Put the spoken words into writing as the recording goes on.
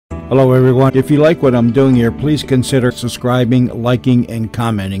Hello, everyone. If you like what I'm doing here, please consider subscribing, liking, and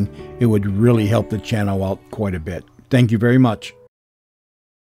commenting. It would really help the channel out quite a bit. Thank you very much.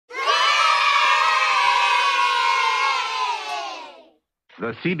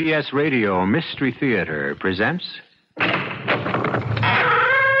 The CBS Radio Mystery Theater presents...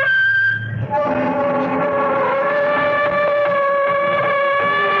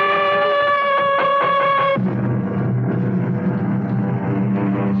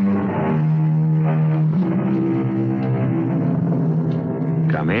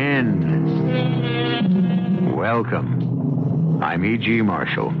 Come in. Welcome. I'm E.G.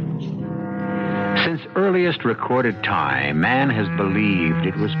 Marshall. Since earliest recorded time, man has believed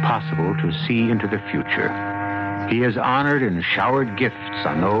it was possible to see into the future. He has honored and showered gifts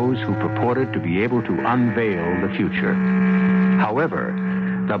on those who purported to be able to unveil the future. However,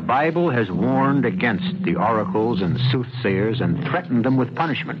 the Bible has warned against the oracles and soothsayers and threatened them with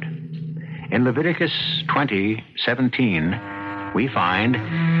punishment. In Leviticus 20:17, we find,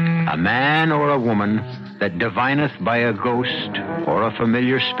 "A man or a woman that divineth by a ghost or a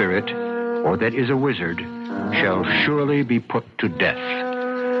familiar spirit, or that is a wizard, shall surely be put to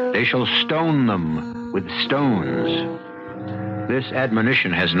death. They shall stone them with stones." This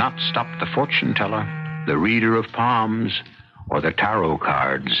admonition has not stopped the fortune teller, the reader of palms, or the tarot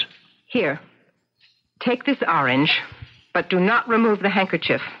cards. Here, take this orange, but do not remove the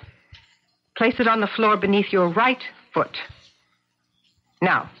handkerchief. Place it on the floor beneath your right foot.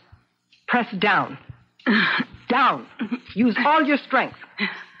 Now, press down. Down. Use all your strength.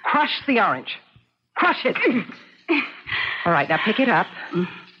 Crush the orange. Crush it. All right, now pick it up.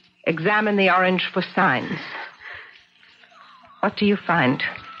 Examine the orange for signs. What do you find?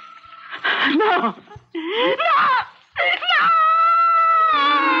 No!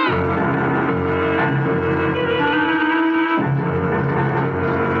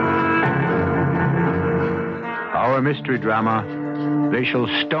 Our mystery drama, They Shall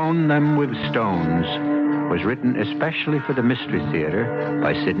Stone Them with Stones, was written especially for the Mystery Theater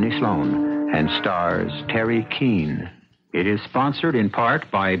by Sidney Sloan and stars Teri Keane. It is sponsored in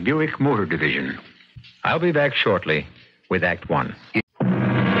part by Buick Motor Division. I'll be back shortly with Act One.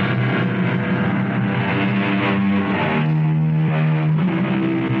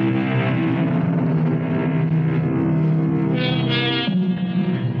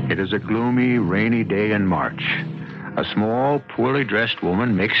 It is a gloomy, rainy day in March. A small, poorly dressed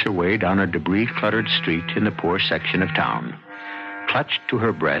woman makes her way down a debris-cluttered street in the poor section of town. Clutched to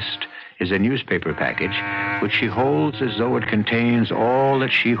her breast is a newspaper package which she holds as though it contains all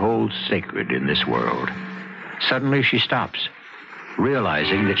that she holds sacred in this world. Suddenly she stops,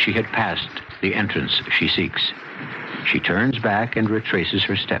 realizing that she had passed the entrance she seeks. She turns back and retraces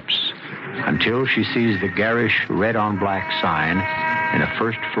her steps until she sees the garish red-on-black sign in a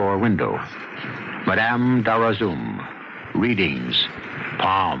first-floor window. Madame Darazum, readings,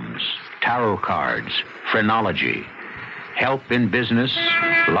 palms, tarot cards, phrenology, help in business,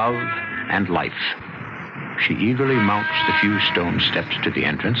 love, and life. She eagerly mounts the few stone steps to the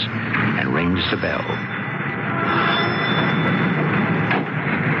entrance and rings the bell.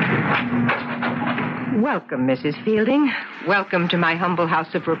 Welcome, Mrs. Fielding. Welcome to my humble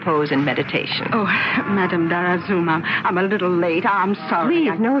house of repose and meditation. Oh, Madame Darazum, I'm a little late. I'm sorry.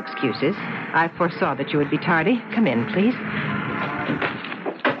 Please, no excuses. I foresaw that you would be tardy. Come in, please.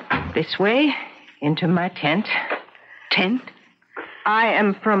 This way, into my tent. Tent? I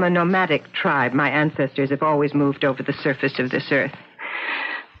am from a nomadic tribe. My ancestors have always moved over the surface of this earth.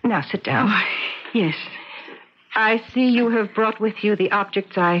 Now, sit down. Oh, yes. I see you have brought with you the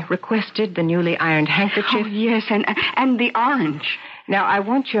objects I requested, the newly ironed handkerchief. Oh, yes, and the orange. Now, I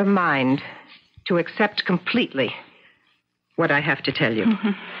want your mind to accept completely what I have to tell you.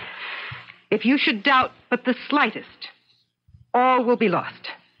 Mm-hmm. If you should doubt but the slightest, all will be lost.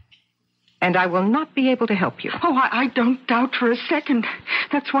 And I will not be able to help you. Oh, I don't doubt for a second.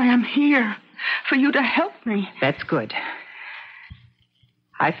 That's why I'm here, for you to help me. That's good.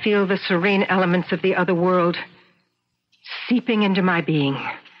 I feel the serene elements of the other world seeping into my being.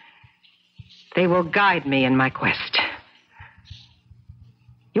 They will guide me in my quest.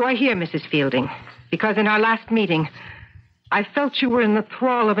 You are here, Mrs. Fielding, because in our last meeting, I felt you were in the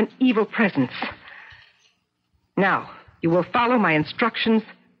thrall of an evil presence. Now, you will follow my instructions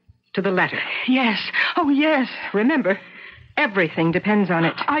to the letter. Yes. Oh, yes. Remember, everything depends on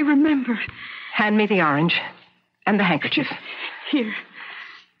it. I remember. Hand me the orange and the handkerchief. Here.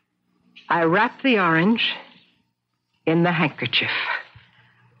 I wrap the orange in the handkerchief.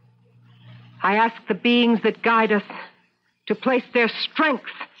 I ask the beings that guide us to place their strength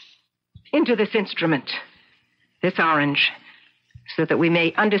into this instrument, this orange, so that we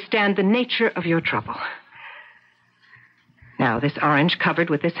may understand the nature of your trouble. Now, this orange covered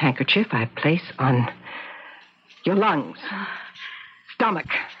with this handkerchief I place on your lungs, stomach,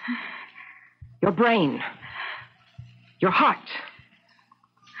 your brain, your heart.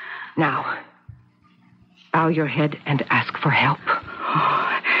 Now, bow your head and ask for help.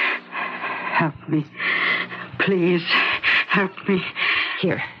 Oh, help me. Please, help me.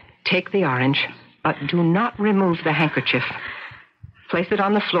 Here, take the orange, but do not remove the handkerchief. Place it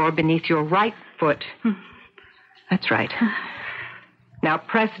on the floor beneath your right foot. That's right. Now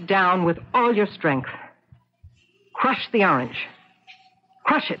press down with all your strength. Crush the orange.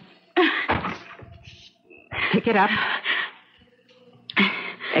 Crush it. Pick it up.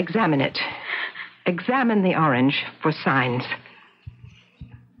 Examine it. Examine the orange for signs.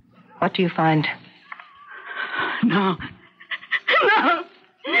 What do you find? No. No.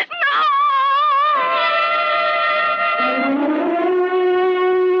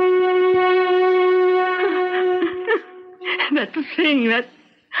 That thing, that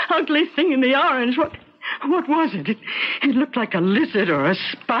ugly thing in the orange, what was it? It looked like a lizard or a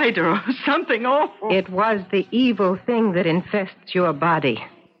spider or something awful. It was the evil thing that infests your body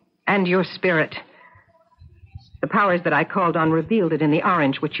and your spirit. The powers that I called on revealed it in the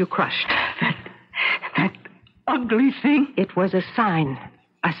orange which you crushed. That ugly thing? It was a sign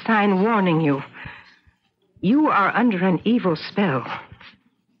warning you. You are under an evil spell.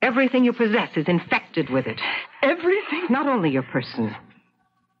 Everything you possess is infected with it. Everything? Not only your person,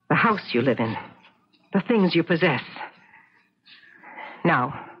 the house you live in, the things you possess.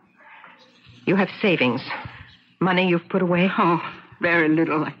 Now, you have savings, money you've put away. Oh, very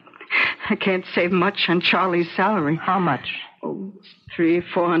little. I can't save much on Charlie's salary. How much? Oh,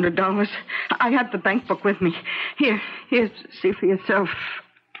 $300-400. I have the bank book with me. Here, see for yourself.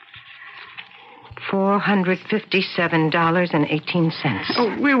 $457.18.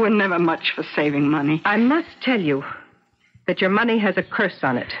 Oh, we were never much for saving money. I must tell you that your money has a curse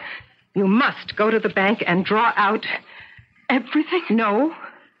on it. You must go to the bank and draw out... Everything? No.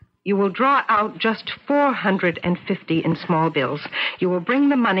 You will draw out just $450 in small bills. You will bring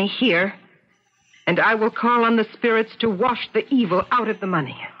the money here, and I will call on the spirits to wash the evil out of the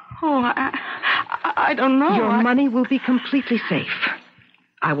money. Oh, I don't know. Your money will be completely safe.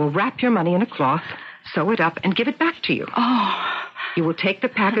 I will wrap your money in a cloth, sew it up, and give it back to you. Oh. You will take the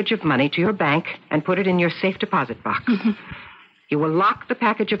package of money to your bank and put it in your safe deposit box. Mm-hmm. You will lock the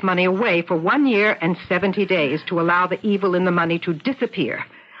package of money away for 1 year and 70 days to allow the evil in the money to disappear.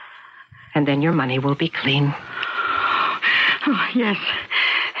 And then your money will be clean. Oh, yes.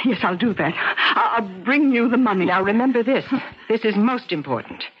 Yes, I'll do that. I'll bring you the money. Now, remember this. This is most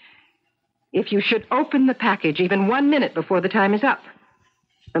important. If you should open the package even 1 minute before the time is up,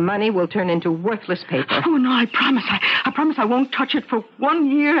 the money will turn into worthless paper. Oh, no, I promise. I promise I won't touch it for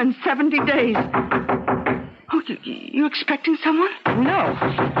 1 year and 70 days. Oh, you expecting someone? No.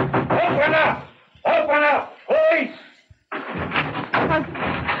 Open up! Open up! Police!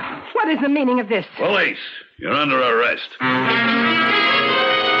 What is the meaning of this? Police, you're under arrest.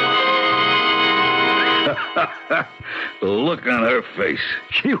 The look on her face.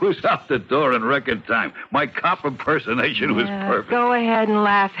 She was out the door in record time. My cop impersonation was perfect. Go ahead and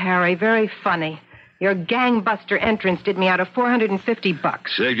laugh, Harry. Very funny. Your gangbuster entrance did me out of $450.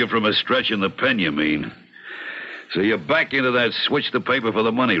 Saved you from a stretch in the pen, you mean? So you're back into that switch the paper for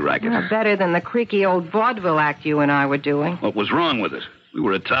the money racket. Better than the creaky old vaudeville act you and I were doing. What was wrong with it? We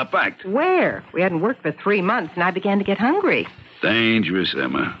were a top act. Where? We hadn't worked for 3 months, and I began to get hungry. Dangerous,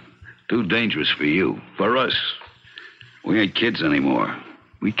 Emma. Too dangerous for you. For us. We ain't kids anymore.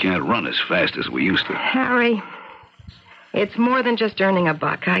 We can't run as fast as we used to. Harry, it's more than just earning a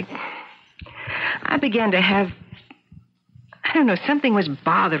buck. I began to have... I don't know, something was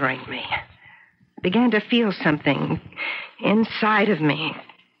bothering me. I began to feel something inside of me,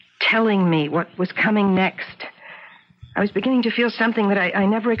 telling me what was coming next. I was beginning to feel something that I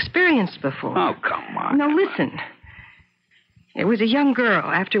never experienced before. Oh, come on. No, listen. It was a young girl.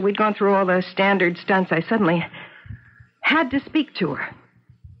 After we'd gone through all the standard stunts, I suddenly had to speak to her,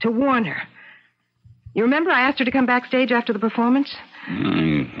 to warn her. You remember I asked her to come backstage after the performance?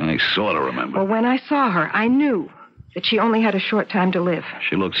 I sort of remember. Well, when I saw her, I knew that she only had a short time to live.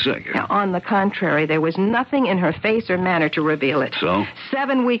 She looked sick. Now, on the contrary, there was nothing in her face or manner to reveal it. So?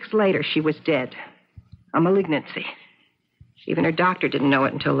 7 weeks later, she was dead. A malignancy. Even her doctor didn't know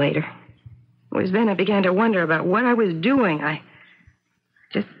it until later. It was then I began to wonder about what I was doing. I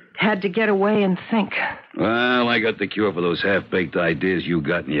just had to get away and think. Well, I got the cure for those half-baked ideas you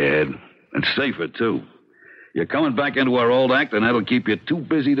got in your head. And safer, too. You're coming back into our old act, and that'll keep you too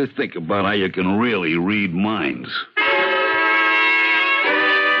busy to think about how you can really read minds.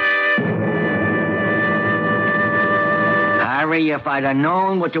 Harry, if I'd have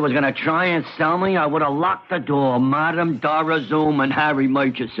known what you was going to try and sell me, I would have locked the door. Madame Dara Zoom and Harry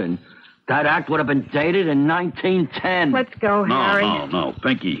Murchison. That act would have been dated in 1910. Let's go, Harry. No.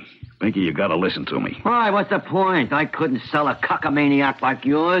 Pinky, you got to listen to me. Why, what's the point? I couldn't sell a cockamaniac like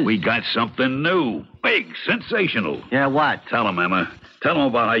yours. We got something new. Big, sensational. Yeah, what? Tell him, Emma. Tell him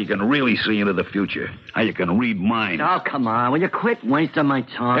about how you can really see into the future. How you can read minds. Oh, come on. Will you quit wasting my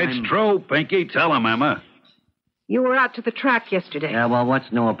time? It's true, Pinky. Tell him, Emma. You were out to the track yesterday. Yeah, well,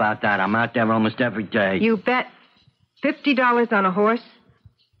 what's new about that? I'm out there almost every day. You bet $50 on a horse.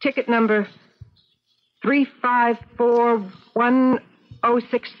 Ticket number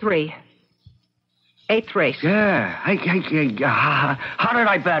 3541063. 8th race. Yeah. Hey, how did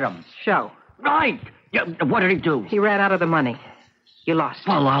I bet him? Show. Right. Yeah, what did he do? He ran out of the money. You lost.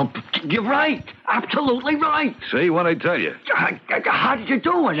 Well, you're right. Absolutely right. See what I tell you? How did you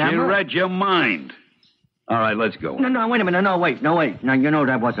do it, Emma? She read your mind. All right, let's go. No, wait a minute. No, wait. Now, you know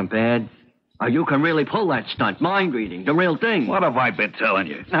that wasn't bad. You can really pull that stunt. Mind reading, the real thing. What have I been telling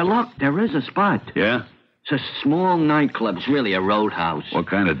you? Now, look, there is a spot. Yeah? It's a small nightclub. It's really a roadhouse. What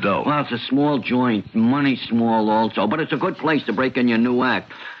kind of dough? Well, it's a small joint. Money small also. But it's a good place to break in your new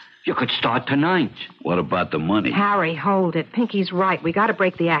act. You could start tonight. What about the money? Harry, hold it. Pinky's right. We got to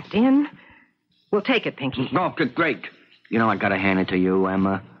break the act in. We'll take it, Pinky. Oh, great. You know, I got to hand it to you,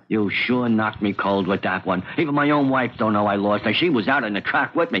 Emma. You sure knocked me cold with that one. Even my own wife don't know I lost her. She was out in the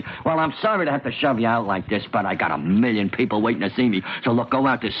track with me. Well, I'm sorry to have to shove you out like this, but I got a million people waiting to see me. So, look, go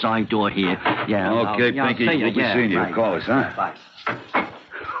out this side door here. Yeah. Okay, Pinky. We'll be seeing you. Right. Call us, huh? Bye.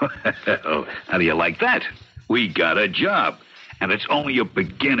 Well, how do you like that? We got a job, and it's only a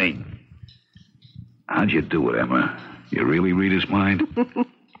beginning. How'd you do it, Emma? You really read his mind?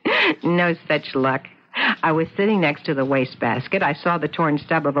 No such luck. I was sitting next to the wastebasket. I saw the torn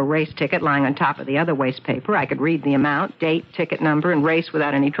stub of a race ticket lying on top of the other waste paper. I could read the amount, date, ticket number, and race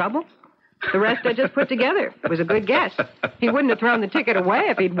without any trouble. The rest I just put together. It was a good guess. He wouldn't have thrown the ticket away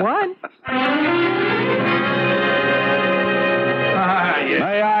if he'd won. May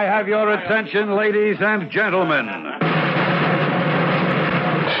I have your attention, ladies and gentlemen?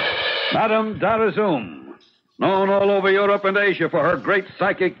 Madame Dara Zoom, known all over Europe and Asia for her great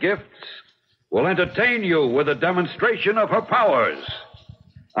psychic gifts, will entertain you with a demonstration of her powers.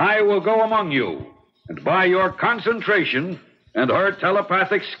 I will go among you, and by your concentration and her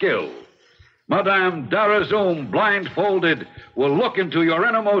telepathic skill, Madame Dara Zoom, blindfolded, will look into your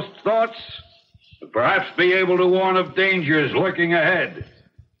innermost thoughts and perhaps be able to warn of dangers lurking ahead.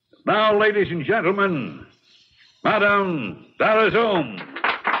 Now, ladies and gentlemen, Madame Dara Zoom.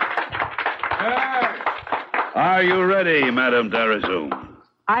 Are you ready, Madame Dara Zoom?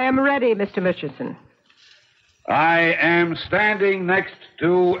 I am ready, Mr. Murchison. I am standing next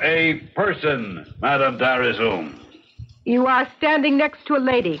to a person, Madame Dara Zoom. You are standing next to a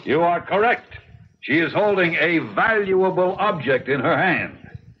lady. You are correct. She is holding a valuable object in her hand.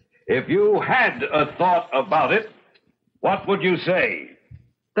 If you had a thought about it, what would you say?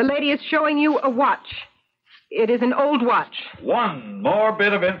 The lady is showing you a watch. It is an old watch. One more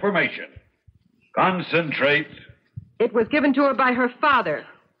bit of information. Concentrate. It was given to her by her father,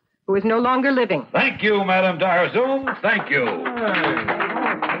 who is no longer living. Thank you, Madame Dara Zoom. Thank you.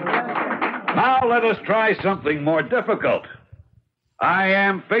 Now let us try something more difficult. I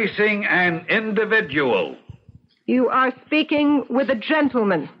am facing an individual. You are speaking with a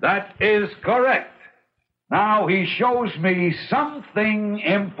gentleman. That is correct. Now he shows me something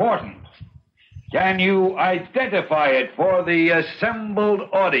important. Can you identify it for the assembled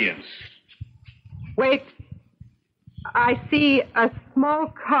audience? Wait. I see a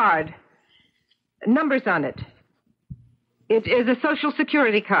small card. Numbers on it. It is a Social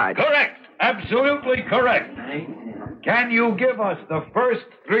Security card. Correct. Absolutely correct. Can you give us the first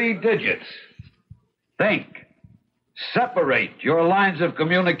 3 digits? Think. Separate your lines of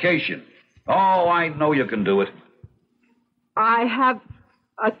communication. Oh, I know you can do it. I have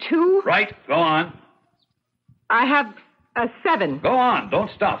a 2. Right. Go on. I have a 7. Go on.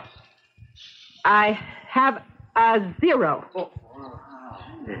 Don't stop. I have a 0.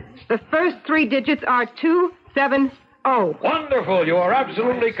 The first 3 digits are 270. Wonderful. You are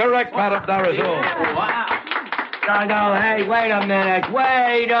absolutely correct, Madame Dara Zoom. Wow. No, hey, wait a minute. Just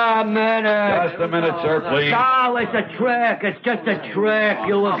a minute, sir, please. No, it's a trick. It's just a trick.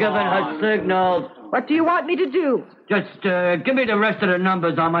 You were giving her signals. What do you want me to do? Just give me the rest of the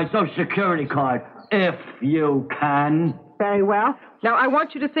numbers on my Social Security card, if you can. Very well. Now, I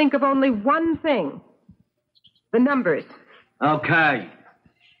want you to think of only one thing. The numbers. Okay.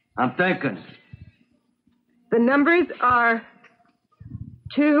 I'm thinking. The numbers are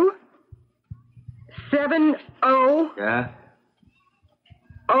 270. Yeah?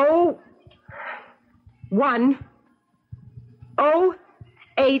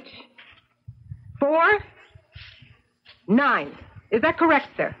 010849. Is that correct,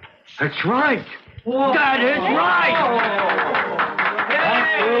 sir? That's right. Whoa. That is right.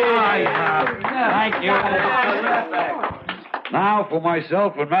 Thank you. Now, for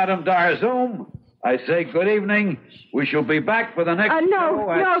myself and Madame Darzoum, I say good evening. We shall be back for the next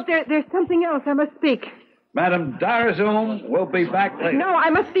No, there's something else. I must speak. Madame Darzoum will be back later. No, I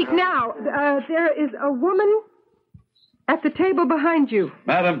must speak now. There is a woman at the table behind you.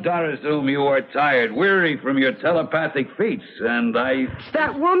 Madame Darzoum, you are tired, weary from your telepathic feats, and I...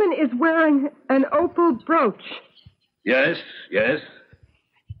 That woman is wearing an opal brooch. Yes.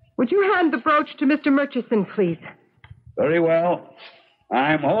 Would you hand the brooch to Mr. Murchison, please? Very well.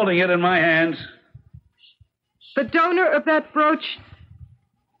 I'm holding it in my hands. The donor of that brooch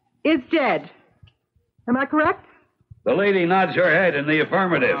is dead. Am I correct? The lady nods her head in the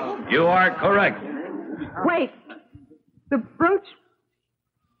affirmative. You are correct. Wait. The brooch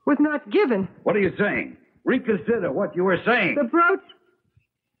was not given. What are you saying? Reconsider what you were saying. The brooch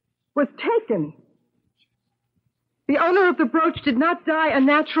was taken. The owner of the brooch did not die a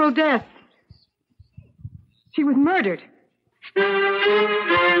natural death. She was murdered.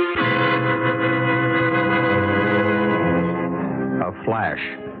 A flash,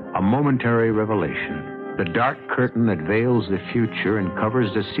 a momentary revelation. The dark curtain that veils the future and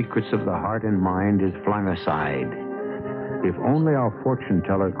covers the secrets of the heart and mind is flung aside. If only our fortune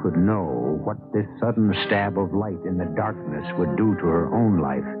teller could know what this sudden stab of light in the darkness would do to her own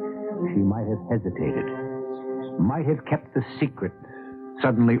life, she might have hesitated, might have kept the secret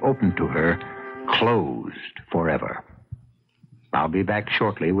suddenly opened to her closed forever. I'll be back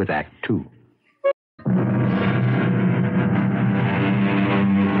shortly with Act 2.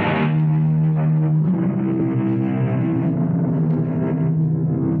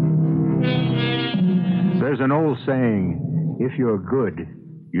 There's an old saying, if you're good,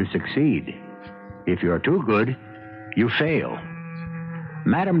 you succeed. If you're too good, you fail.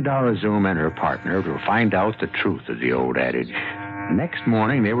 Madame Darzoum and her partner will find out the truth of the old adage. Next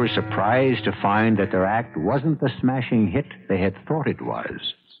morning, they were surprised to find that their act wasn't the smashing hit they had thought it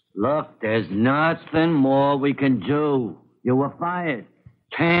was. Look, there's nothing more we can do. You were fired.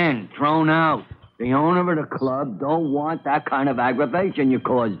 Canned, thrown out. The owner of the club don't want that kind of aggravation you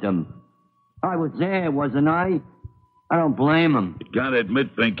caused him. I was there, wasn't I? I don't blame him. You gotta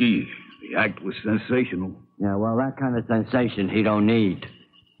admit, Pinky, the act was sensational. Yeah, well, that kind of sensation he don't need.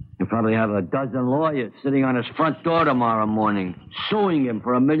 He'll probably have a dozen lawyers sitting on his front door tomorrow morning, suing him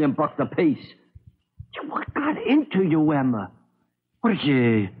for $1 million apiece. What got into you, Emma? What, did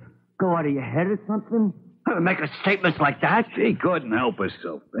you go out of your head or something? Make a statement like that? She couldn't help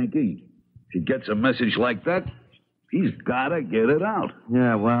herself, Pinky. She gets a message like that, she's gotta get it out.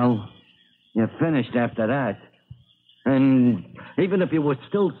 Yeah, well, you're finished after that. And even if you were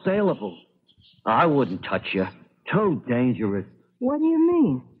still saleable, I wouldn't touch you. Too dangerous. What do you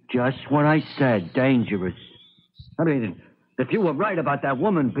mean? Just what I said, dangerous. I mean, if you were right about that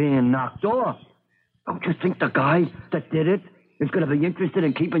woman being knocked off, don't you think the guy that did it is going to be interested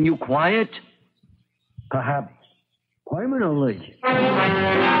in keeping you quiet? Perhaps permanently.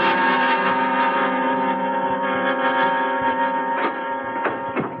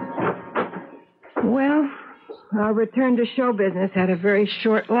 Well, our return to show business had a very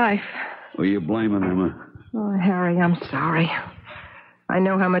short life. Who are you blaming, Emma? Oh, Harry, I'm sorry. I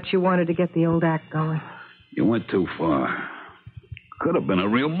know how much you wanted to get the old act going. You went too far. Could have been a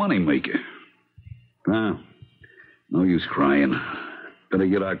real moneymaker. Now, no use crying. Better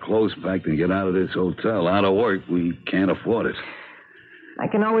get our clothes packed and get out of this hotel. Out of work, we can't afford it. I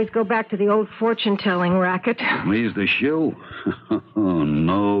can always go back to the old fortune-telling racket. Me's the shoe? Oh,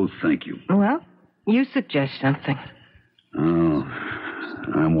 no, thank you. Well, you suggest something. Oh,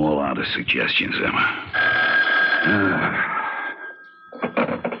 I'm all out of suggestions, Emma.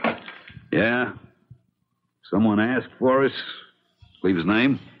 Yeah? Someone asked for us? Leave his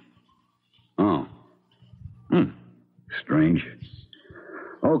name? Oh. Strange.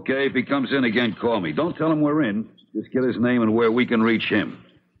 Okay, if he comes in again, call me. Don't tell him we're in. Just get his name and where we can reach him.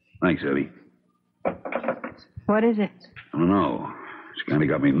 Thanks, Eddie. What is it? I don't know. It's kind of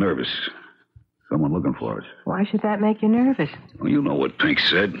got me nervous. Someone looking for us. Why should that make you nervous? Well, you know what Pink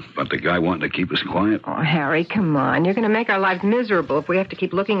said about the guy wanting to keep us quiet. Oh, Harry, come on. You're going to make our lives miserable if we have to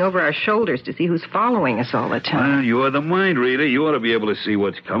keep looking over our shoulders to see who's following us all the time. Well, you're the mind reader. You ought to be able to see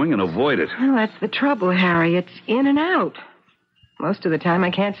what's coming and avoid it. Well, that's the trouble, Harry. It's in and out. Most of the time,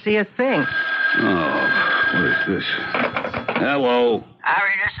 I can't see a thing. Oh, what is this? Hello.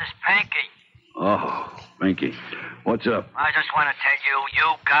 Harry, this is Pinky. Oh, Pinky. What's up? I just want to tell you, you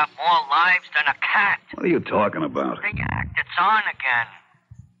got more lives than a cat. What are you talking about? The act, it's on again.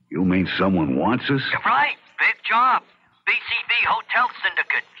 You mean someone wants us? You're right. Big job. BCB Hotel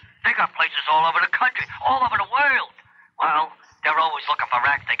Syndicate. They got places all over the country, all over the world. Well, they're always looking for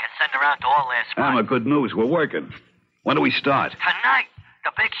acts they can send around to all their spots. Emma, good news. We're working. When do we start? Tonight,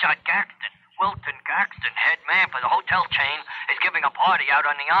 the big shot Gaxton, Wilton Gaxton, head man for the hotel chain, is giving a party out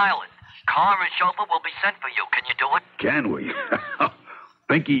on the island. Car and chauffeur will be sent for you. Can you do it? Can we?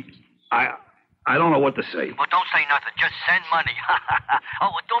 Pinky, I don't know what to say. Well, don't say nothing. Just send money.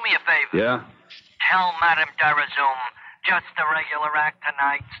 Oh, well, do me a favor. Yeah? Tell Madame Darazoum, just a regular act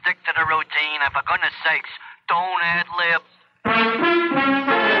tonight. Stick to the routine, and for goodness sakes, don't ad-lib.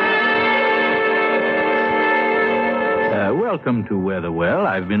 Welcome to Weatherwell.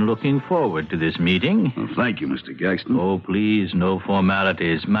 I've been looking forward to this meeting. Well, thank you, Mr. Gaxton. Oh, please, no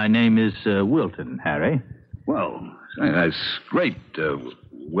formalities. My name is Wilton, Harry. Well, that's great,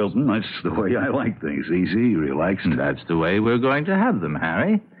 Wilton. That's the way I like things. Easy, relaxed. That's the way we're going to have them,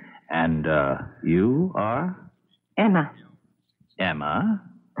 Harry. And you are? Emma. Emma?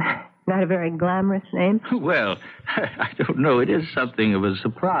 Not a very glamorous name. Well, I don't know. It is something of a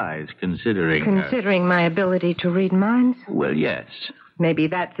surprise, considering... Considering my ability to read minds? Well, yes. Maybe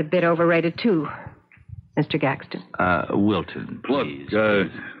that's a bit overrated, too, Mr. Gaxton. Wilton, please.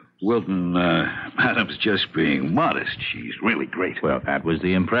 Look, Wilton, Madame's just being modest. She's really great. Well, that was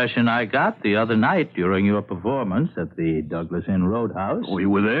the impression I got the other night during your performance at the Douglas Inn Roadhouse. Oh,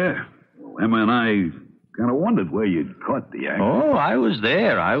 you were there? Well, Emma and I kind of wondered where you'd caught the act. Oh, I was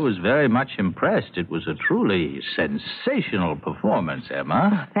there. I was very much impressed. It was a truly sensational performance,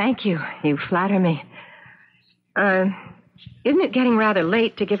 Emma. Oh, thank you. You flatter me. Isn't it getting rather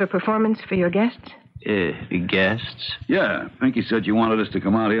late to give a performance for your guests? Guests? Yeah, Pinky said you wanted us to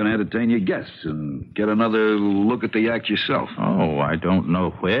come out here and entertain your guests and get another look at the act yourself. Oh, I don't know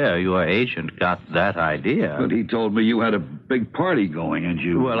where your agent got that idea. But he told me you had a big party going and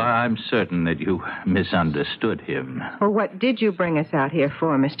you... Well, I'm certain that you misunderstood him. Well, what did you bring us out here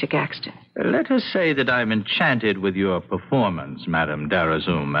for, Mr. Gaxton? Let us say that I'm enchanted with your performance, Madame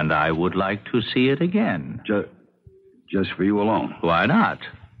Darazoum, and I would like to see it again. Just for you alone? Why not?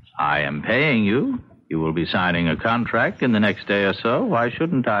 I am paying you. You will be signing a contract in the next day or so. Why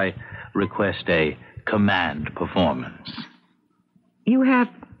shouldn't I request a command performance? You have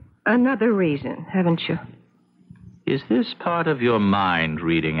another reason, haven't you? Is this part of your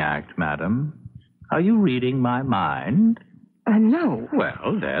mind-reading act, madam? Are you reading my mind? No.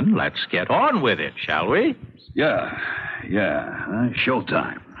 Well, then, let's get on with it, shall we? Yeah.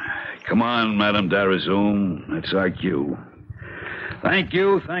 Showtime. Come on, Madame Darazoum. That's our cue. Thank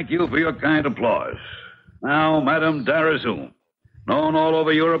you for your kind applause. Now, Madame Darazoum, known all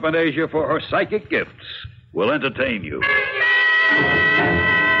over Europe and Asia for her psychic gifts, will entertain you.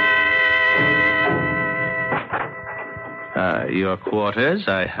 Your quarters,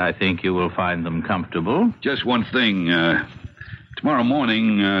 I think you will find them comfortable. Just one thing. Tomorrow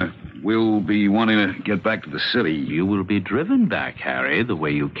morning, we'll be wanting to get back to the city. You will be driven back, Harry, the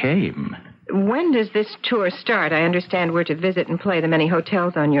way you came. When does this tour start? I understand we're to visit and play the many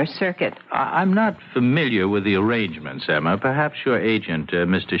hotels on your circuit. I'm not familiar with the arrangements, Emma. Perhaps your agent,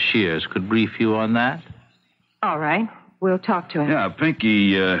 Mr. Shears, could brief you on that? All right. We'll talk to him. Yeah,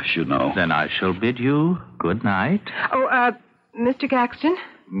 Pinky should know. Then I shall bid you good night. Oh, Mr. Gaxton?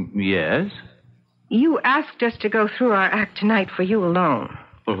 Yes? You asked us to go through our act tonight for you alone.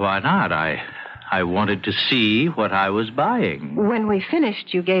 Well, why not? I wanted to see what I was buying. When we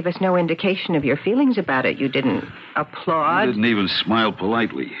finished, you gave us no indication of your feelings about it. You didn't applaud. You didn't even smile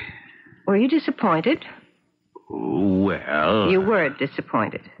politely. Were you disappointed? Well... You were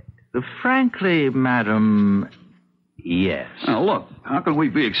disappointed. Frankly, madam, yes. Now, look, how can we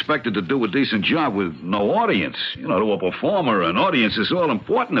be expected to do a decent job with no audience? You know, to a performer, an audience is all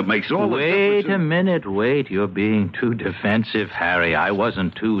important. It makes all the difference. Wait a minute, wait. You're being too defensive, Harry. I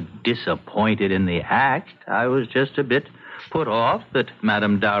wasn't too disappointed in the act. I was just a bit put off that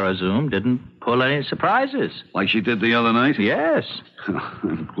Madame Darazoum didn't pull any surprises. Like she did the other night? Yes.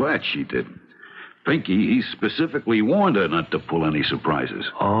 I'm glad she did. Pinky, he specifically warned her not to pull any surprises.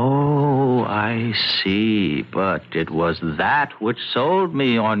 Oh, I see. But it was that which sold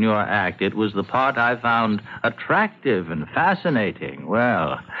me on your act. It was the part I found attractive and fascinating.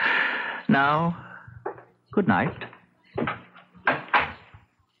 Well, now, good night.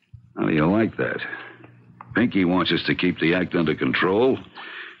 How do you like that? Pinky wants us to keep the act under control.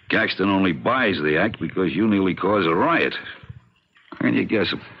 Gaxton only buys the act because you nearly caused a riot. How can you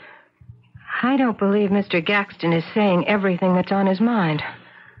guess him? I don't believe Mr. Gaxton is saying everything that's on his mind.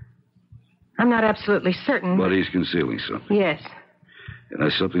 I'm not absolutely certain. But he's concealing something. Yes. It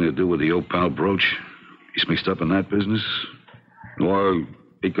has something to do with the opal brooch. He's mixed up in that business. Or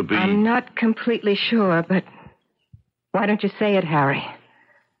it could be... I'm not completely sure, but why don't you say it, Harry?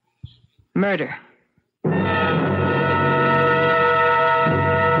 Murder.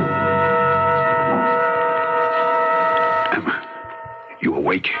 Emma, you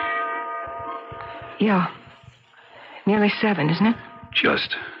awake? Yeah. Nearly 7, isn't it?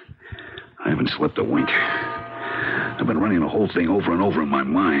 Just. I haven't slept a wink. I've been running the whole thing over and over in my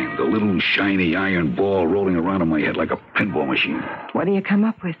mind. The little shiny iron ball rolling around in my head like a pinball machine. What do you come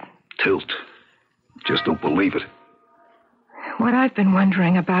up with? Tilt. Just don't believe it. What I've been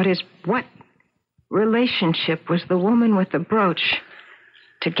wondering about is what relationship was the woman with the brooch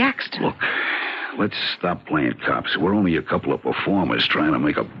to Gaxton? Look, let's stop playing cops. We're only a couple of performers trying to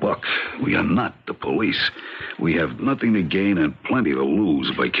make a buck. We are not the police. We have nothing to gain and plenty to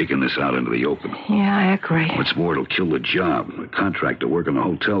lose by kicking this out into the open. Yeah, I agree. What's more, it'll kill the job. The contractor working the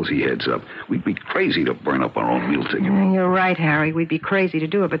hotels he heads up. We'd be crazy to burn up our own meal ticket. You're right, Harry. We'd be crazy to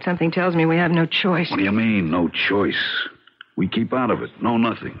do it, but something tells me we have no choice. What do you mean, no choice? We keep out of it. No,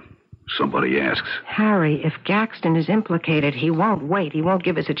 nothing. Somebody asks. Harry, if Gaxton is implicated, he won't wait. He won't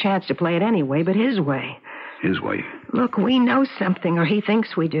give us a chance to play it anyway, but his way. His way? Look, we know something, or he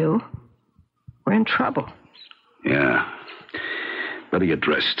thinks we do. We're in trouble. Yeah. Better get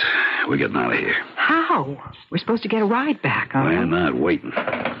dressed. We're getting out of here. How? We're supposed to get a ride back, aren't we? We're not waiting.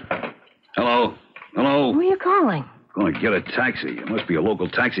 Hello? Hello? Who are you calling? Going to get a taxi. There must be a local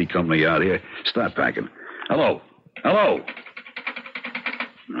taxi company out here. Start packing. Hello? Hello?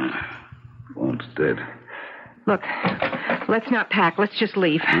 Phone's dead. Look, let's not pack. Let's just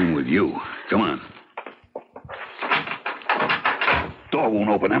leave. I'm with you. Come on. Door won't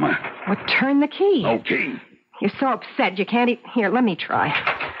open, Emma. Well, turn the key. No key. You're so upset you can't Here, let me try.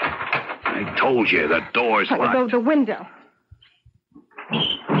 I told you the door's locked. The window.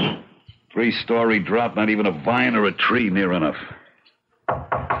 3-story drop, not even a vine or a tree near enough.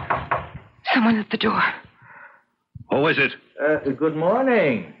 Someone at the door. Who is it? Good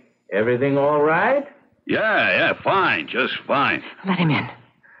morning. Everything all right? Yeah, fine. Just fine. Let him in.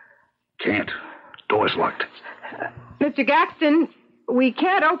 Can't. Door's locked. Mr. Gaxton, we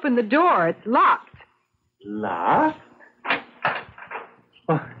can't open the door. It's locked. Locked?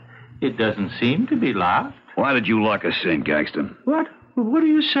 Oh, it doesn't seem to be locked. Why did you lock us in, Gaxton? What? What are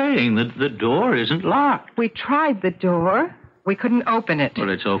you saying? The door isn't locked. We tried the door. We couldn't open it. Well,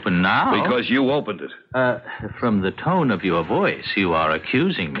 it's open now. Because you opened it. From the tone of your voice, you are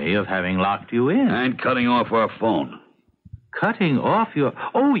accusing me of having locked you in. And cutting off our phone. Cutting off your...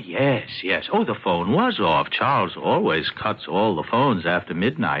 Oh, yes. Oh, the phone was off. Charles always cuts all the phones after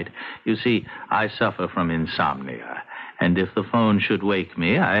midnight. You see, I suffer from insomnia. And if the phone should wake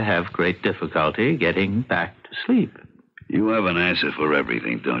me, I have great difficulty getting back to sleep. You have an answer for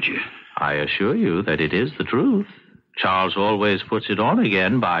everything, don't you? I assure you that it is the truth. Charles always puts it on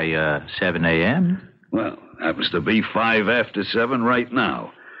again by 7 a.m. Well, happens to be 5 after 7 right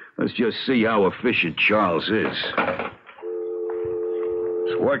now. Let's just see how efficient Charles is.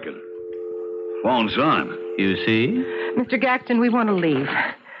 It's working. Phone's on. You see? Mr. Gaxton, we want to leave.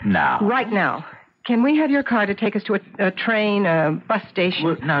 Now. Right now. Can we have your car to take us to a train, a bus station?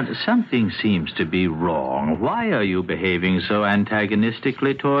 Well, now, something seems to be wrong. Why are you behaving so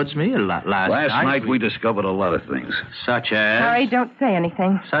antagonistically towards me? Last night we discovered a lot of things. Such as? Harry, don't say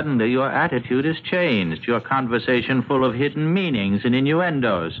anything. Suddenly your attitude has changed. Your conversation full of hidden meanings and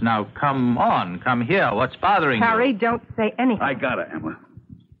innuendos. Now, come on. Come here. What's bothering you? Harry, don't say anything. I got it, Emma.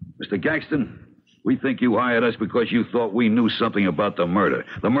 Mr. Gaxton, we think you hired us because you thought we knew something about the murder.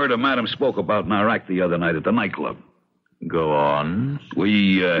 The murder Madam spoke about in our act the other night at the nightclub. Go on.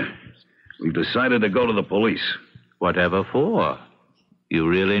 We've decided to go to the police. Whatever for? You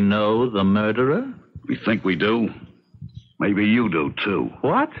really know the murderer? We think we do. Maybe you do, too.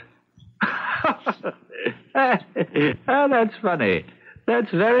 What? That's funny. That's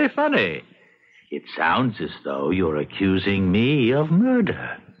very funny. It sounds as though you're accusing me of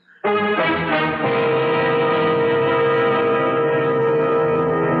murder.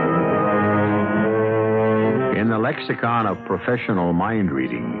 In the lexicon of professional mind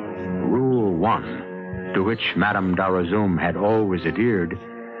reading, Rule 1, to which Madame Darazum had always adhered,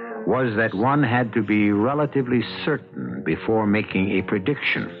 was that one had to be relatively certain before making a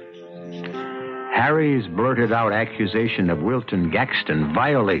prediction. Harry's blurted-out accusation of Wilton Gaxton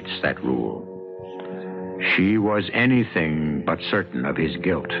violates that rule. She was anything but certain of his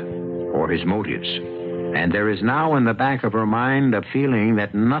guilt or his motives, and there is now in the back of her mind a feeling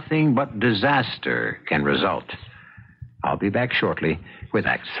that nothing but disaster can result. I'll be back shortly with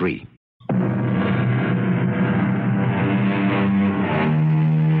Act 3.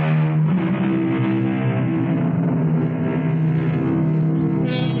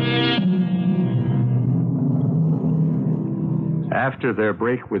 After their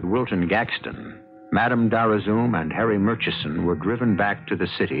break with Wilton Gaxton, Madame Darazum and Harry Murchison were driven back to the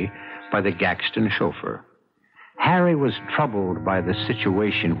city by the Gaxton chauffeur. Harry was troubled by the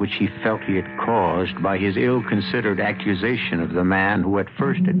situation which he felt he had caused by his ill-considered accusation of the man who at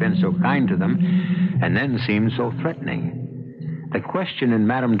first had been so kind to them and then seemed so threatening. The question in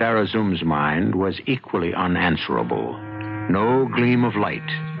Madame Darazum's mind was equally unanswerable. No gleam of light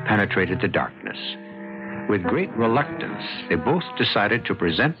penetrated the darkness. With great reluctance, they both decided to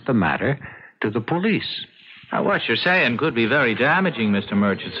present the matter to the police. Now, what you're saying could be very damaging, Mr.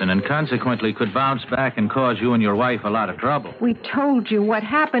 Murchison, and consequently could bounce back and cause you and your wife a lot of trouble. We told you what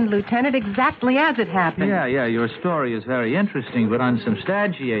happened, Lieutenant, exactly as it happened. Yeah, your story is very interesting, but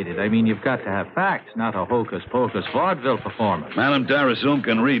unsubstantiated. I mean, you've got to have facts, not a hocus-pocus vaudeville performance. Madame Darazum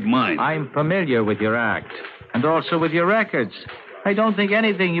can read minds. I'm familiar with your act, and also with your records. I don't think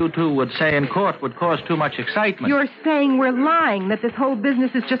anything you two would say in court would cause too much excitement. You're saying we're lying, that this whole business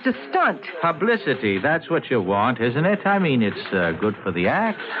is just a stunt. Publicity, that's what you want, isn't it? I mean, it's good for the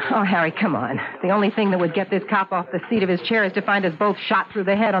act. Oh, Harry, come on. The only thing that would get this cop off the seat of his chair is to find us both shot through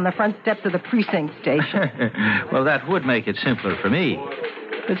the head on the front steps of the precinct station. Well, that would make it simpler for me.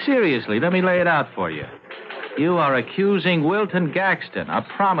 But seriously, let me lay it out for you. You are accusing Wilton Gaxton, a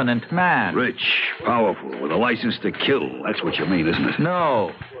prominent man. Rich, powerful, with a license to kill. That's what you mean, isn't it?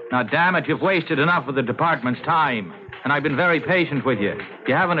 No. Now, damn it, you've wasted enough of the department's time. And I've been very patient with you.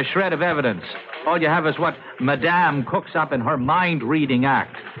 You haven't a shred of evidence. All you have is what Madame cooks up in her mind-reading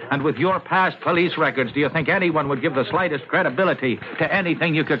act. And with your past police records, do you think anyone would give the slightest credibility to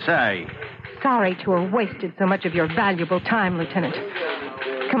anything you could say? Sorry to have wasted so much of your valuable time, Lieutenant.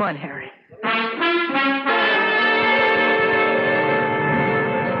 Come on, Harry.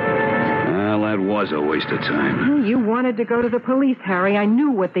 Well, that was a waste of time. You wanted to go to the police, Harry. I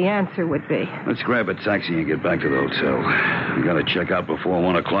knew what the answer would be. Let's grab a taxi and get back to the hotel. We gotta check out before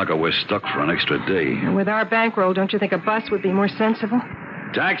 1 o'clock or we're stuck for an extra day. And with our bankroll, don't you think a bus would be more sensible?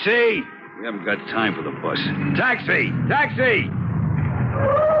 Taxi! We haven't got time for the bus. Taxi! Taxi!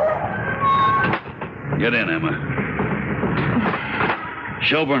 Get in, Emma.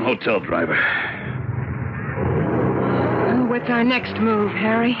 Shelburne Hotel driver. What's our next move,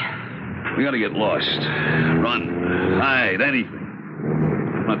 Harry? We gotta get lost. Run. Hide. Anything.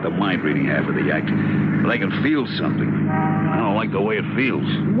 I'm not the mind-reading half of the act, but I can feel something. I don't like the way it feels.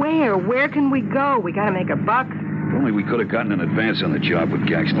 Where? Where can we go? We gotta make a buck. If only we could have gotten an advance on the job with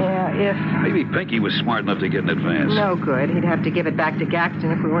Gaxton. Yeah, if... Maybe Pinky was smart enough to get an advance. No good. He'd have to give it back to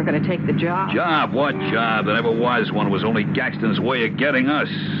Gaxton if we weren't going to take the job. Job? What job? There never was one. It was only Gaxton's way of getting us,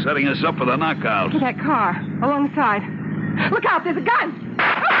 setting us up for the knockout. To that car, alongside. Look out, there's a gun!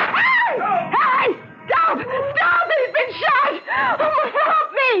 Hey! Hey! Stop! Stop! He's been shot! Oh,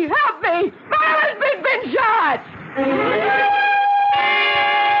 help me! Help me! My husband's been shot!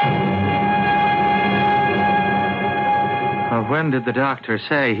 Well, when did the doctor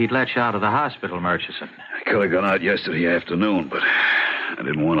say he'd let you out of the hospital, Murchison? I could have gone out yesterday afternoon, but I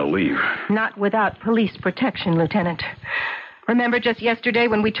didn't want to leave. Not without police protection, Lieutenant. Remember just yesterday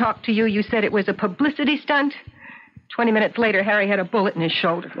when we talked to you, you said it was a publicity stunt? 20 minutes later, Harry had a bullet in his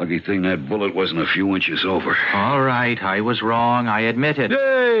shoulder. Lucky thing that bullet wasn't a few inches over. All right, I was wrong. I admit it.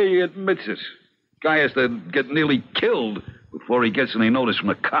 Hey, he admits it. Guy has to get nearly killed before he gets any notice from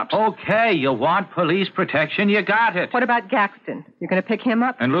the cops. Okay, you want police protection, you got it. What about Gaxton? You're going to pick him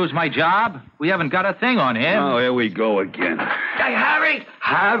up? And lose my job? We haven't got a thing on him. Oh, here we go again. Hey, Harry!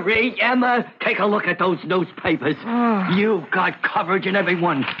 Harry, Emma, take a look at those newspapers. You've got coverage in every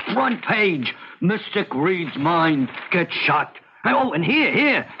one. Front page. Mystic reads mind, gets shot. Oh, and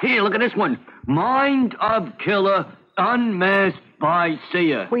here, look at this one. Mind of killer, unmasked by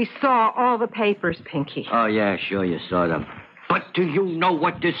seer. We saw all the papers, Pinky. Oh, yeah, sure, you saw them. But do you know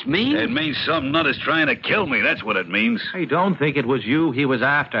what this means? It means some nut is trying to kill me. That's what it means. I don't think it was you he was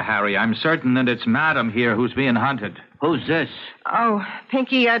after, Harry. I'm certain that it's Madam here who's being hunted. Who's this? Oh,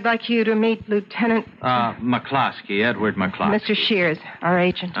 Pinky, I'd like you to meet Lieutenant... McCloskey, Edward McCloskey. Mr. Shears, our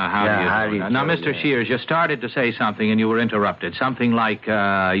agent. How do you do? Now, Mr. Shears, you started to say something and you were interrupted. Something like,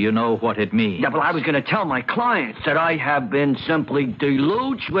 you know what it means. Yeah, well, I was going to tell my clients that I have been simply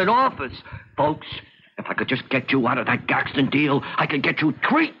deluged with offers. Folks, if I could just get you out of that Gaxton deal, I could get you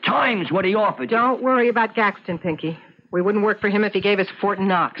 3 times what he offered. Don't worry about Gaxton, Pinky. We wouldn't work for him if he gave us Fort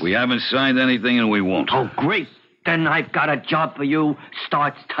Knox. We haven't signed anything and we won't. Oh, great. Then I've got a job for you.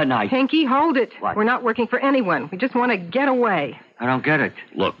 Starts tonight. Pinky, hold it. What? We're not working for anyone. We just want to get away. I don't get it.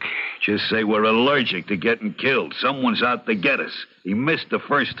 Look, just say we're allergic to getting killed. Someone's out to get us. He missed the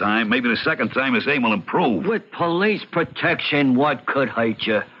first time. Maybe the second time his aim will improve. With police protection, what could hurt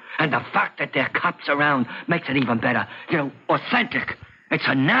you? And the fact that there are cops around makes it even better. Authentic. It's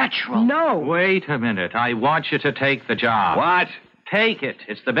a natural. No. Wait a minute. I want you to take the job. What? Take it.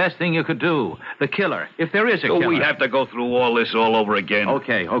 It's the best thing you could do. The killer, if there is a Do killer. we have to go through all this all over again?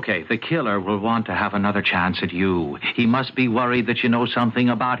 Okay. The killer will want to have another chance at you. He must be worried that you know something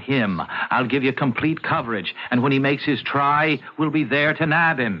about him. I'll give you complete coverage, and when he makes his try, we'll be there to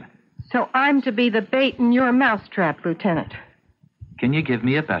nab him. So I'm to be the bait in your mousetrap, Lieutenant. Can you give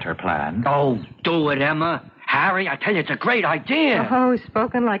me a better plan? Oh, do it, Emma. Harry, I tell you, it's a great idea. Oh,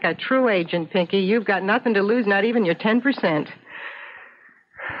 spoken like a true agent, Pinky. You've got nothing to lose, not even your 10%.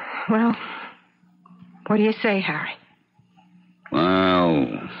 Well, what do you say, Harry?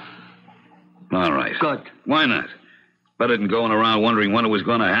 Well, all right. Good. Why not? Better than going around wondering when it was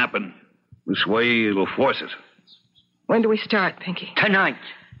going to happen. This way, it'll force it. When do we start, Pinky? Tonight.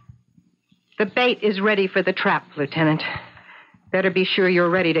 The bait is ready for the trap, Lieutenant. Better be sure you're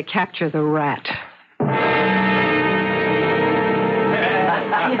ready to capture the rat.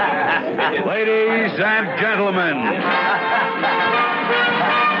 Ladies and gentlemen.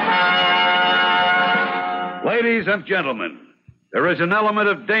 Ladies and gentlemen, there is an element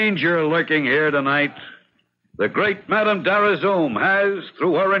of danger lurking here tonight. The great Madame Darazoum has,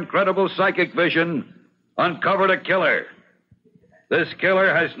 through her incredible psychic vision, uncovered a killer. This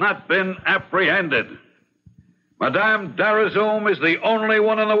killer has not been apprehended. Madame Darazoum is the only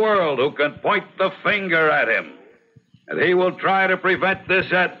one in the world who can point the finger at him. And he will try to prevent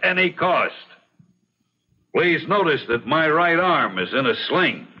this at any cost. Please notice that my right arm is in a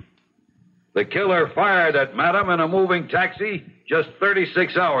sling. The killer fired at Madame in a moving taxi just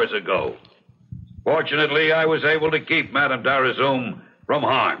 36 hours ago. Fortunately, I was able to keep Madame Darazoum from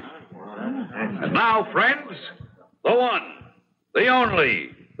harm. And now, friends, the one, the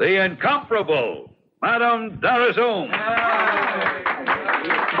only, the incomparable Madame Darazoum.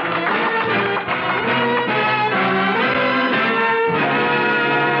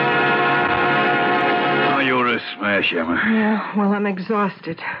 Oh, you were a smash, Emma. Yeah, well, I'm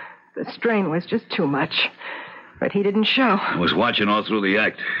exhausted. The strain was just too much. But he didn't show. I was watching all through the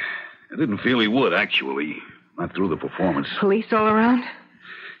act. I didn't feel he would, actually. Not through the performance. Police all around?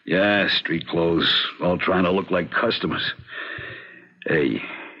 Yeah, street clothes, all trying to look like customers. Hey,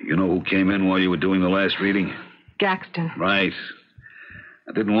 you know who came in while you were doing the last reading? Gaxton. Right.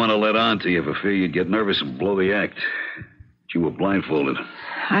 I didn't want to let on to you for fear you'd get nervous and blow the act. But you were blindfolded.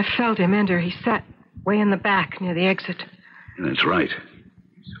 I felt him enter. He sat way in the back near the exit. That's right.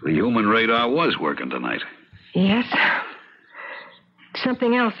 The human radar was working tonight. Yes.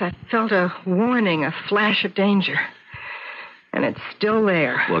 Something else. I felt a warning, a flash of danger. And it's still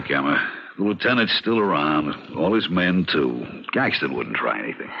there. Look, Emma, the lieutenant's still around. All his men, too. Gaxton wouldn't try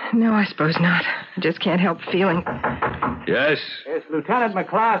anything. No, I suppose not. I just can't help feeling. Yes? It's Lieutenant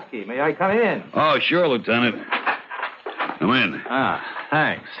McCloskey. May I come in? Oh, sure, Lieutenant. Come in. Ah,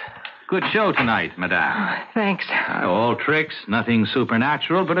 thanks. Good show tonight, madame. Oh, thanks. All tricks, nothing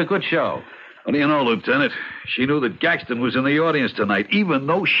supernatural, but a good show. What do you know, Lieutenant? She knew that Gaxton was in the audience tonight, even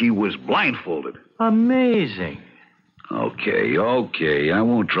though she was blindfolded. Amazing. Okay. I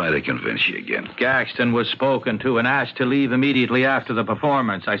won't try to convince you again. Gaxton was spoken to and asked to leave immediately after the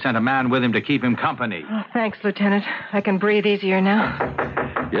performance. I sent a man with him to keep him company. Oh, thanks, Lieutenant. I can breathe easier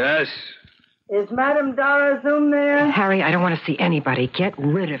now. Yes? Is Madame Darazoum there? Harry, I don't want to see anybody. Get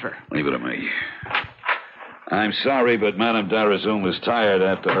rid of her. Leave it to me. I'm sorry, but Madame Darazoum was tired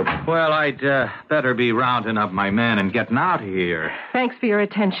after her... Well, I'd better be rounding up my men and getting out of here. Thanks for your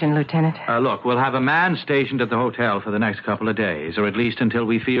attention, Lieutenant. Look, we'll have a man stationed at the hotel for the next couple of days, or at least until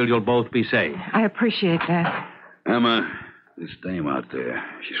we feel you'll both be safe. I appreciate that. Emma, this dame out there,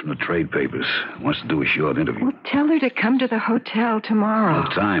 she's from the trade papers. Wants to do a short interview. Well, tell her to come to the hotel tomorrow. No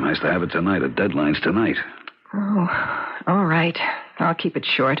time. Has to have it tonight. The deadline's tonight. Oh, all right. I'll keep it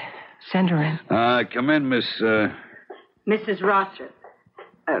short. Send her in. Come in, Miss... Mrs. Rossard.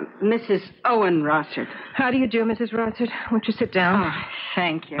 Mrs. Owen Rossard. How do you do, Mrs. Rossard? Won't you sit down? Oh,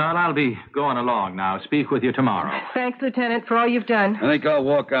 thank you. Well, I'll be going along now. Speak with you tomorrow. Thanks, Lieutenant, for all you've done. I think I'll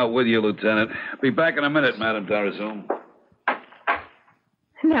walk out with you, Lieutenant. Be back in a minute, Madame Darazoum.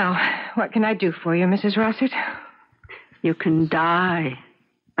 Now, what can I do for you, Mrs. Rossard? You can die,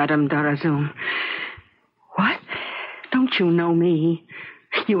 Madame Darazoum. What? Don't you know me?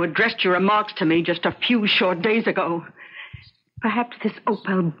 You addressed your remarks to me just a few short days ago. Perhaps this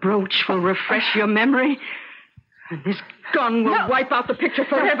opal brooch will refresh your memory. And this gun will wipe out the picture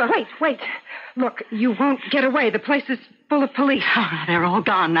forever. Wait. Look, you won't get away. The place is full of police. Oh, they're all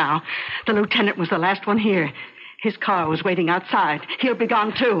gone now. The lieutenant was the last one here. His car was waiting outside. He'll be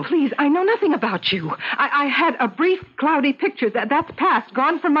gone, too. Please, I know nothing about you. I had a brief, cloudy picture. That's past,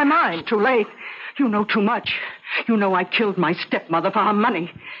 gone from my mind. Too late. You know too much. You know I killed my stepmother for her money.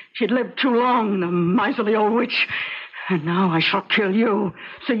 She'd lived too long, the miserly old witch. And now I shall kill you,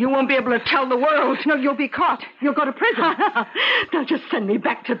 so you won't be able to tell the world. No, you'll be caught. You'll go to prison. They'll just send me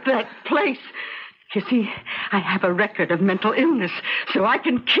back to that place. You see, I have a record of mental illness, so I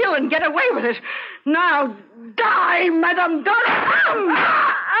can kill and get away with it. Now, die, Madame Donovan!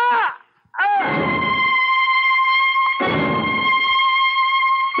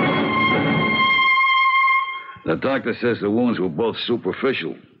 The doctor says the wounds were both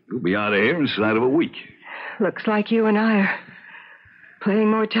superficial. You'll be out of here inside of a week. Looks like you and I are playing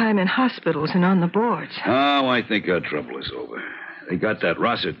more time in hospitals and on the boards. Oh, I think our trouble is over. They got that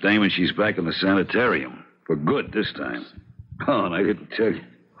Rossett dame, and she's back in the sanitarium. For good this time. Oh, and I didn't tell you.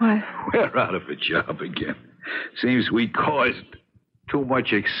 What? We're out of a job again. Seems we caused too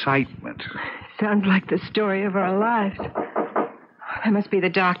much excitement. Sounds like the story of our lives. That must be the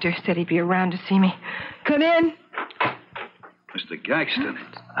doctor. Said he'd be around to see me. Come in. Mr. Gaxton.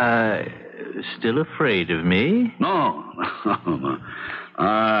 Still afraid of me? No.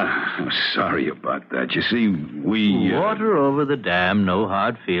 I'm sorry about that. You see, we... Water over the dam, no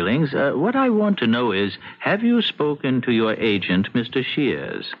hard feelings. What I want to know is, have you spoken to your agent, Mr.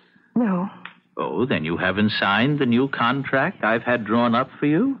 Shears? No. Oh, then you haven't signed the new contract I've had drawn up for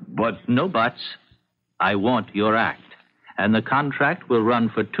you? But... No buts. I want your act. And the contract will run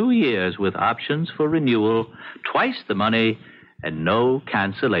for 2 years with options for renewal, twice the money, and no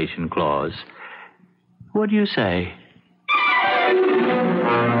cancellation clause. What do you say?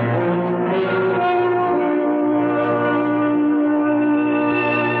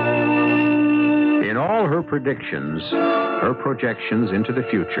 In all her predictions, her projections into the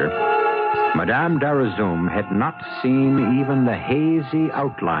future, Madame Darazoum had not seen even the hazy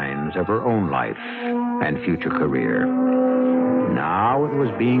outlines of her own life and future career. Now it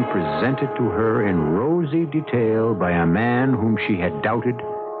was being presented to her in rosy detail by a man whom she had doubted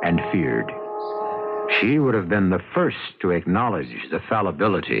and feared. She would have been the first to acknowledge the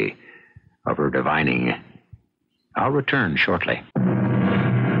fallibility of her divining. I'll return shortly.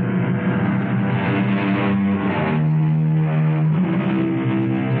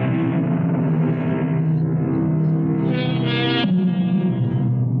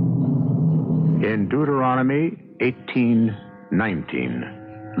 In Deuteronomy 18:19,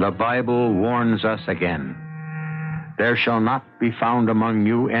 the Bible warns us again, "There shall not be found among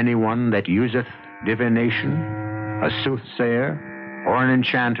you anyone that useth divination, a soothsayer, or an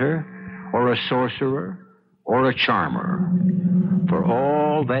enchanter, or a sorcerer, or a charmer. For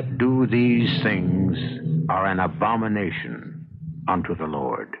all that do these things are an abomination unto the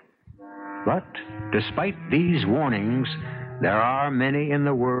Lord." But despite these warnings, there are many in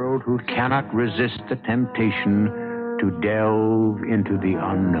the world who cannot resist the temptation to delve into the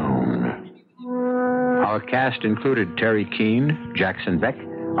unknown. Our cast included Teri Keane, Jackson Beck,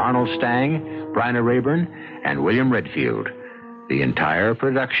 Arnold Stang, Bryna Raeburn, and William Redfield. The entire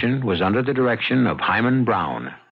production was under the direction of Hyman Brown.